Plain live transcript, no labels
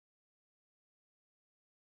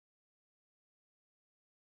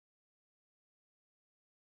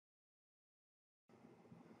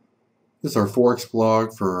This is our Forex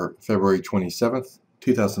blog for February 27th,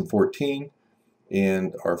 2014,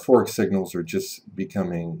 and our Forex signals are just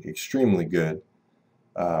becoming extremely good.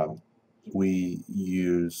 We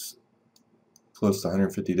use close to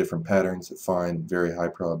 150 different patterns that find very high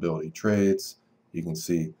probability trades. You can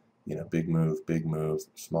see, big move,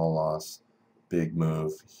 small loss, big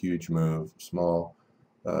move, huge move, small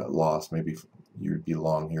loss. Maybe you'd be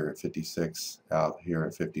long here at 56, out here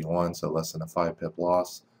at 51, so less than a 5 pip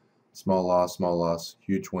loss. Small loss,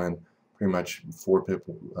 huge win, pretty much 4 pip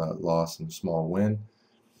loss and small win.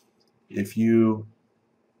 If you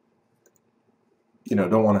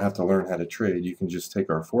don't want to have to learn how to trade, you can just take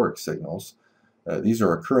our Forex signals. These are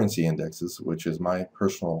our currency indexes, which is my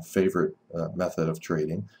personal favorite method of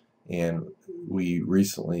trading, and we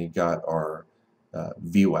recently got our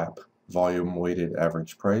VWAP, volume weighted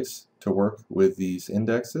average price, to work with these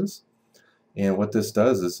indexes. And what this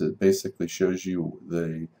does is it basically shows you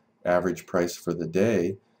the average price for the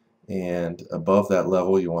day, and above that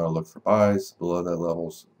level you want to look for buys, below that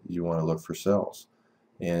levels you want to look for sells.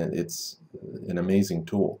 And it's an amazing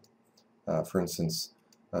tool. For instance,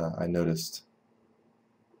 I noticed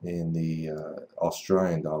in the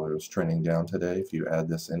Australian dollar, it was trending down today. If you add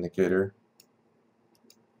this indicator,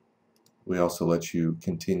 we also let you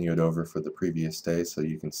continue it over for the previous day, so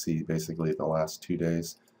you can see basically the last 2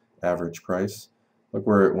 days average price. Look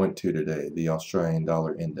where it went to today, the Australian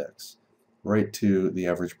dollar index, right to the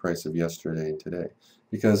average price of yesterday and today.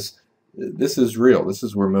 Because this is real. This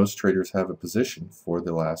is where most traders have a position for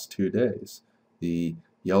the last 2 days. The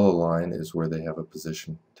yellow line is where they have a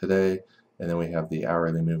position today, and then we have the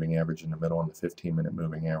hourly moving average in the middle and the 15-minute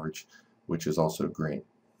moving average, which is also green.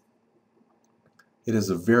 It is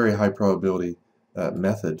a very high probability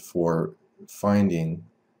method for finding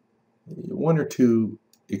 1 or 2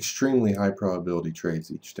 extremely high probability trades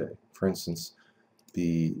each day. For instance,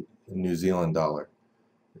 the New Zealand dollar,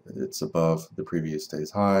 it's above the previous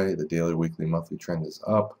day's high. The daily, weekly, monthly trend is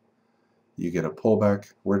up. You get a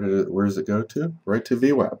pullback. Where does it go to? Right to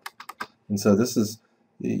VWAP. And so this is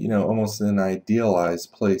almost an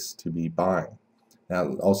idealized place to be buying.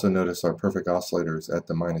 Now also notice our perfect oscillator is at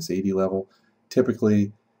the -80 level.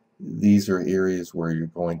 Typically these are areas where you're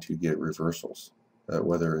going to get reversals,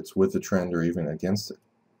 whether it's with the trend or even against it.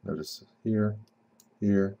 Notice here,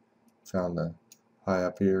 found the high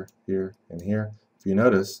up here, and here. If you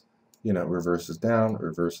notice, reverses down,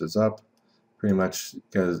 reverses up, pretty much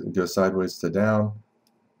goes sideways to down.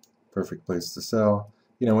 Perfect place to sell.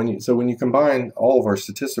 When you combine all of our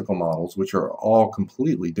statistical models, which are all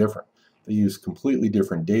completely different, they use completely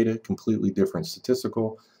different data, completely different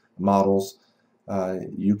statistical models,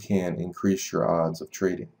 you can increase your odds of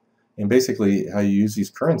trading. And basically how you use these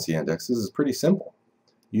currency indexes is pretty simple.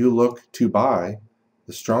 You look to buy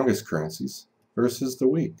the strongest currencies versus the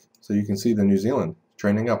weak. So you can see the New Zealand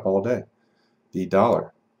trending up all day. The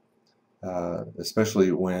dollar, especially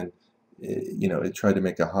when it tried to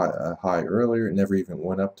make a high earlier, it never even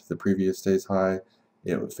went up to the previous day's high.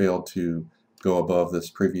 It failed to go above this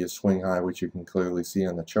previous swing high, which you can clearly see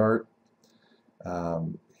on the chart.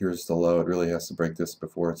 Here's the low. It really has to break this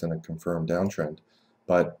before it's in a confirmed downtrend.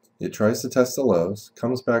 But it tries to test the lows,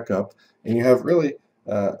 comes back up, and you have really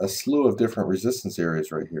a slew of different resistance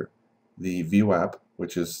areas right here. The VWAP,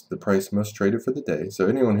 which is the price most traded for the day. So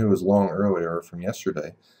anyone who was long earlier or from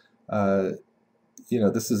yesterday,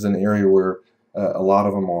 this is an area where a lot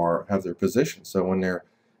of them have their position. So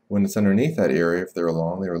when it's underneath that area, if they're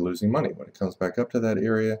long, they are losing money. When it comes back up to that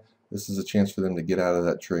area, this is a chance for them to get out of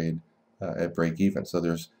that trade at break even. So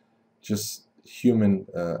there's just human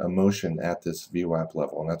emotion at this VWAP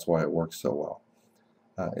level, and that's why it works so well.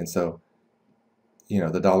 And so,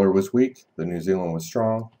 the dollar was weak, the New Zealand was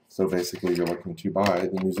strong, so basically you're looking to buy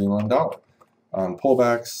the New Zealand dollar on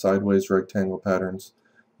pullbacks, sideways rectangle patterns,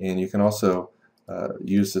 and you can also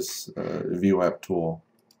use this VWAP tool,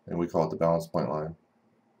 and we call it the balance point line,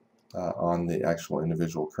 on the actual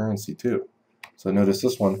individual currency too. So notice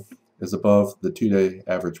this one is above the 2-day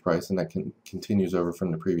average price, and that continues over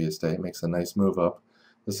from the previous day. It makes a nice move up.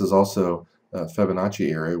 This is also a Fibonacci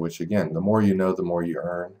area, which again, the more you know, the more you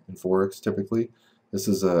earn in Forex typically. This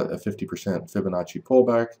is a 50% Fibonacci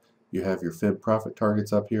pullback. You have your Fib profit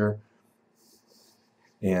targets up here.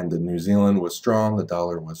 And the New Zealand was strong, the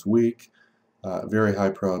dollar was weak. Very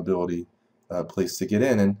high probability place to get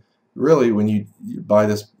in. And really, when you buy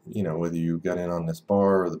this, whether you got in on this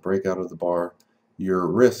bar or the breakout of the bar, your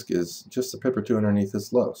risk is just a pip or two underneath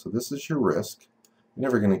this low. So this is your risk. You're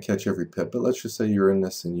never going to catch every pip, but let's just say you're in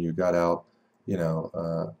this and you got out,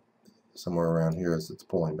 somewhere around here as it's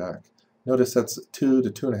pulling back. Notice that's 2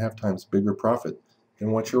 to 2.5 times bigger profit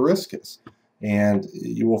than what your risk is. And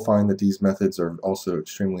you will find that these methods are also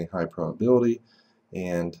extremely high probability,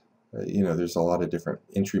 and there's a lot of different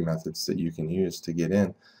entry methods that you can use to get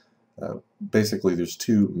in. Basically, there's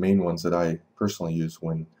two main ones that I personally use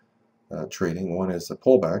when trading. One is a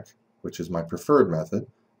pullback, which is my preferred method.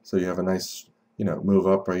 So you have a nice move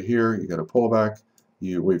up right here, you got a pullback,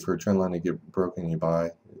 you wait for a trend line to get broken, you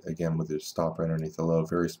buy, again with your stop right underneath the low,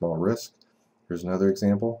 very small risk. Here's another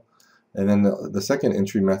example. And then the second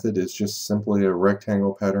entry method is just simply a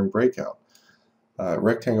rectangle pattern breakout.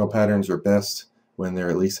 Rectangle patterns are best when they're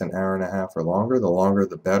at least an hour and a half or longer. The longer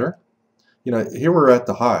the better. Here we're at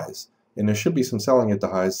the highs, and there should be some selling at the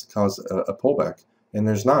highs to cause a pullback, and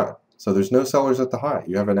there's not. So there's no sellers at the high.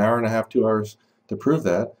 You have an hour and a half, 2 hours to prove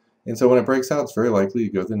that. And so when it breaks out, it's very likely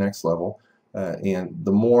you go to the next level. And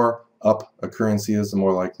the more up a currency is, the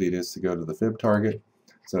more likely it is to go to the fib target.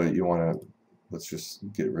 So you want to, let's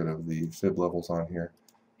just get rid of the fib levels on here.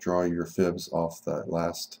 Draw your fibs off the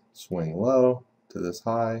last swing low to this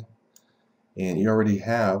high. And you already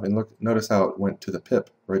have, and look, notice how it went to the pip,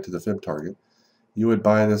 right to the fib target. You would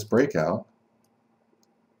buy this breakout.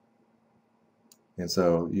 And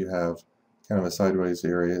so you have kind of a sideways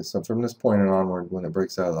area. So from this point and onward, when it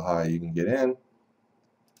breaks out of the high, you can get in,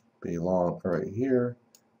 be long right here.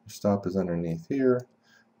 Your stop is underneath here.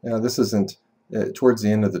 Now this isn't, towards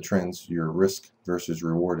the end of the trends, your risk versus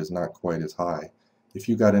reward is not quite as high. If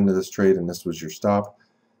you got into this trade and this was your stop,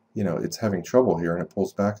 it's having trouble here and it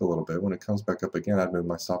pulls back a little bit. When it comes back up again, I'd move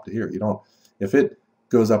my stop to here. If it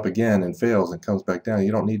goes up again and fails and comes back down,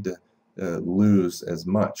 you don't need to lose as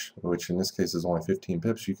much, which in this case is only 15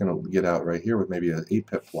 pips. You can get out right here with maybe an 8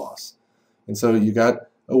 pip loss. And so you got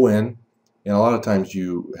a win, and a lot of times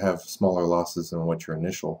you have smaller losses than what your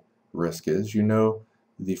initial risk is.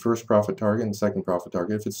 The first profit target and the second profit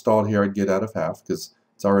target. If it's stalled here, I'd get out of half because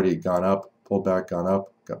it's already gone up, pulled back, gone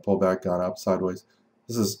up, got pulled back, gone up, sideways.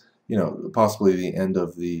 This is, possibly the end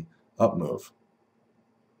of the up move.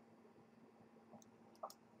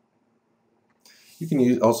 You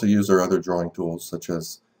can also use our other drawing tools, such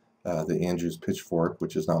as the Andrews pitchfork,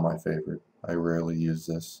 which is not my favorite. I rarely use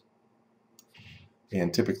this.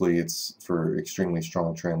 And typically it's for extremely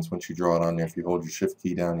strong trends. Once you draw it on there, if you hold your shift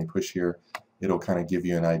key down and you push here, it'll kind of give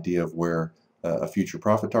you an idea of where a future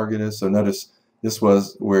profit target is. So notice this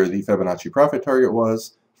was where the Fibonacci profit target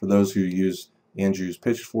was. For those who use Andrews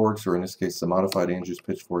pitchforks, or in this case the modified Andrews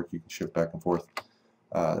pitchfork, you can shift back and forth.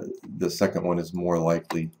 The second one is more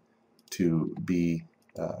likely to be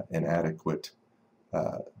an adequate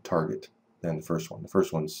target than the first one. The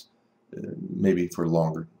first one's maybe for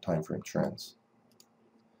longer time frame trends.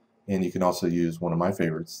 And you can also use one of my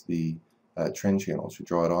favorites, the trend channels. You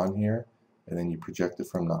draw it on here and then you project it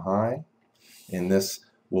from the high, and this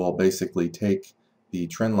will basically take the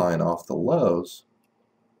trend line off the lows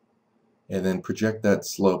and then project that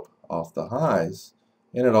slope off the highs,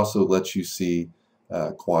 and it also lets you see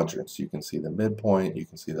quadrants. You can see the midpoint, you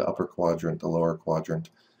can see the upper quadrant, the lower quadrant,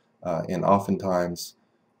 and oftentimes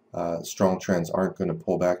strong trends aren't going to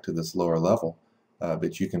pull back to this lower level,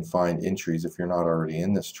 but you can find entries if you're not already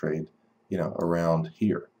in this trade, around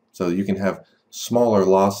here. So you can have smaller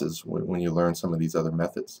losses when you learn some of these other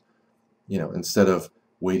methods. Instead of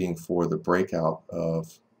waiting for the breakout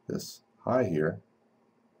of this high here.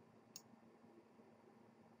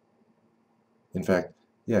 In fact,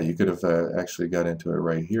 yeah, you could have actually got into it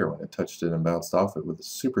right here when it touched it and bounced off it with a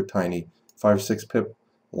super tiny 5-6 pip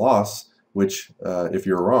loss, which if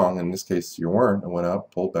you're wrong, in this case you weren't, it went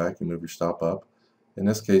up, pulled back, you move your stop up. In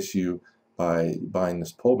this case, by buying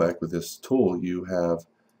this pullback with this tool, you have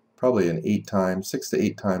probably an 6 to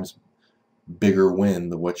 8 times bigger win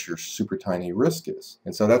than what your super tiny risk is.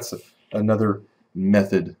 And so that's another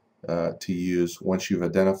method to use once you've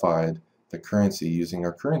identified the currency using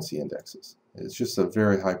our currency indexes. It's just a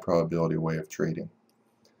very high probability way of trading.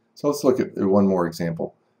 So let's look at one more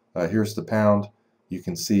example. Here's the pound. You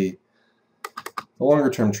can see the longer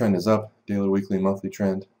term trend is up, daily, weekly, monthly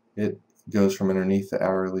trend. It goes from underneath the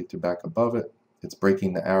hourly to back above it. It's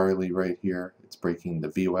breaking the hourly right here. It's breaking the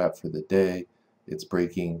VWAP for the day. It's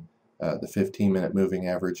breaking the 15-minute moving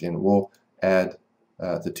average, and we'll add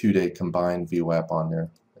the 2-day combined VWAP on there.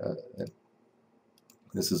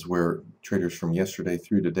 This is where traders from yesterday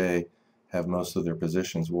through today have most of their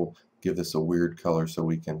positions. We'll give this a weird color so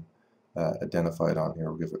we can identify it on here.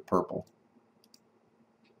 We'll give it purple.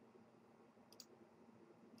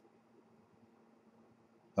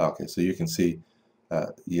 Okay, so you can see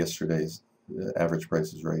yesterday's average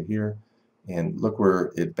price is right here, and look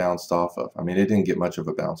where it bounced off of. I mean, it didn't get much of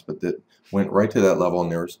a bounce, but it went right to that level,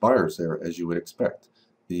 and there was buyers there, as you would expect.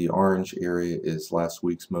 The orange area is last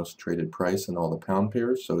week's most traded price in all the pound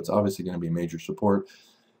pairs, so it's obviously going to be major support.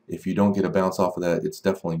 If you don't get a bounce off of that, it's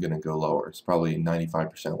definitely going to go lower. It's probably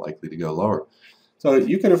 95% likely to go lower. So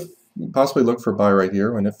you could have possibly looked for a buy right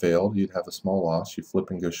here. When it failed, you'd have a small loss. You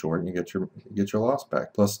flip and go short, and you get your loss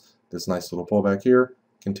back. Plus, this nice little pullback here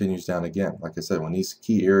continues down again. Like I said, when these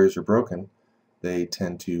key areas are broken, they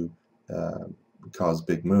tend to cause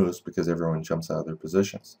big moves because everyone jumps out of their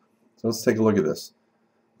positions. So let's take a look at this.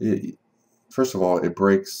 First of all, it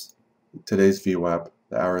breaks today's VWAP,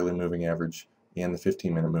 the hourly moving average, and the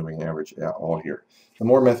 15-minute moving average all here. The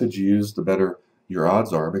more methods you use, the better your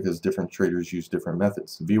odds are, because different traders use different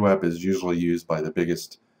methods. VWAP is usually used by the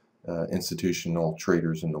biggest institutional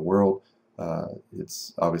traders in the world.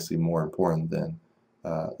 It's obviously more important than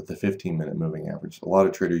the 15-minute moving average. A lot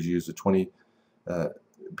of traders use the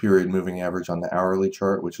 20-period moving average on the hourly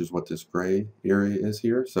chart, which is what this gray area is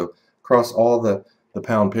here. So across all the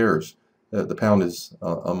pound pairs, the pound is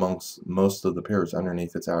amongst most of the pairs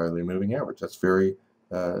underneath its hourly moving average. That's very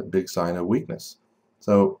big sign of weakness.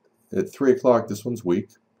 So at 3 o'clock, this one's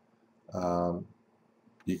weak. You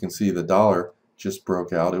can see the dollar just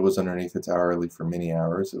broke out. It was underneath its hourly for many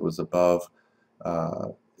hours. It was above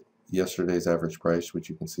yesterday's average price, which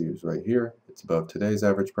you can see is right here. It's above today's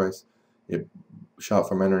average price. It shot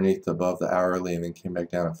from underneath above the hourly and then came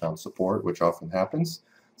back down and found support, which often happens.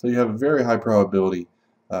 So you have a very high probability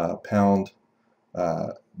pound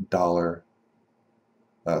dollar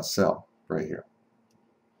sell right here.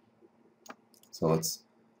 So let's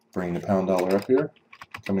bring the pound dollar up here,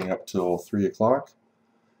 coming up till 3 o'clock,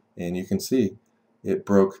 and you can see it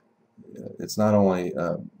broke. It's not only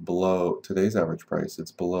below today's average price,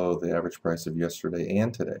 it's below the average price of yesterday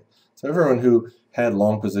and today. So everyone who had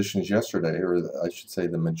long positions yesterday, or I should say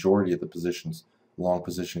the majority of the positions, long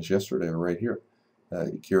positions yesterday, are right here,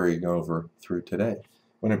 carrying over through today.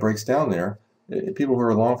 When it breaks down there, people who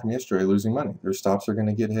are long from yesterday are losing money. Their stops are going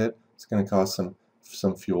to get hit. It's going to cause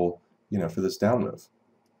some fuel, for this down move.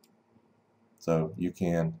 So you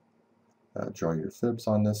can draw your fibs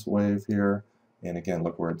on this wave here, and again,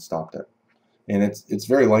 look where it stopped at. And it's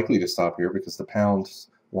very likely to stop here because the pound's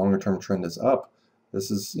longer term trend is up.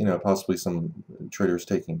 This is possibly some traders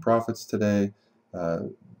taking profits today,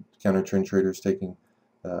 counter trend traders taking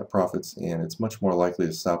profits, and it's much more likely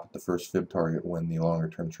to stop at the first fib target when the longer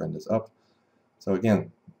term trend is up. So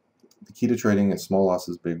again, the key to trading is small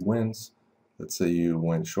losses, big wins. Let's say you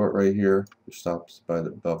went short right here, which stops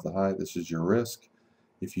above the high. This is your risk.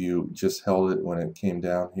 If you just held it when it came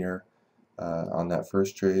down here on that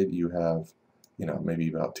first trade, you have maybe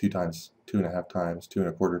about 2 times, 2.5 times,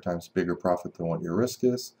 2.25 times bigger profit than what your risk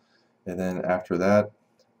is. And then after that,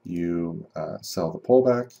 you sell the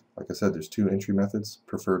pullback. Like I said, there's 2 entry methods.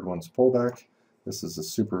 Preferred one's pullback. This is a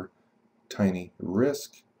super tiny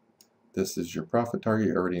risk. This is your profit target.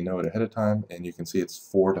 You already know it ahead of time, and you can see it's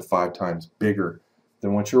 4 to 5 times bigger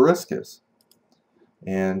than what your risk is.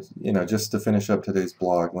 And just to finish up today's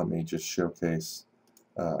blog, let me just showcase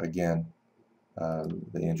again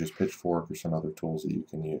the Andrew's Pitchfork or some other tools that you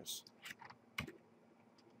can use.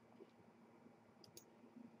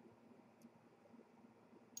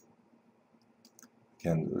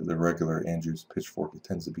 Again, the regular Andrew's Pitchfork, it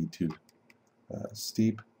tends to be too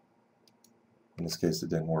steep. In this case, it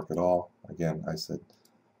didn't work at all. Again, I said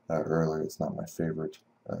earlier, it's not my favorite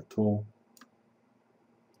tool.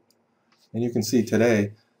 And you can see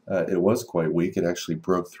today, it was quite weak. It actually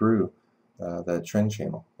broke through that trend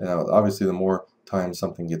channel. Now, obviously, the more times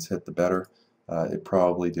something gets hit, the better. It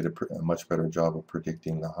probably did a much better job of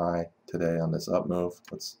predicting the high today on this up move.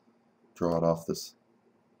 Let's draw it off this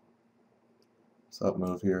up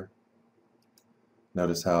move here.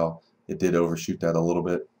 Notice how it did overshoot that a little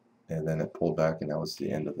bit, and then it pulled back, and that was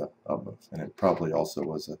the end of the up move. And it probably also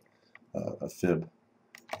was a fib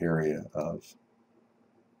area of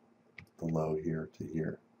below here to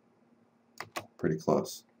here. Pretty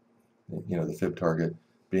close. The fib target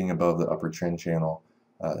being above the upper trend channel,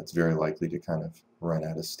 it's very likely to kind of run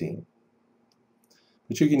out of steam.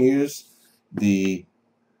 But you can use the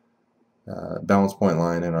balance point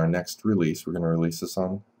line in our next release. We're going to release this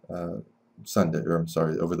on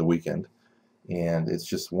over the weekend. And it's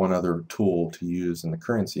just one other tool to use in the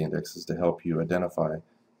currency indexes to help you identify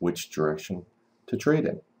which direction to trade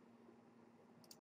in.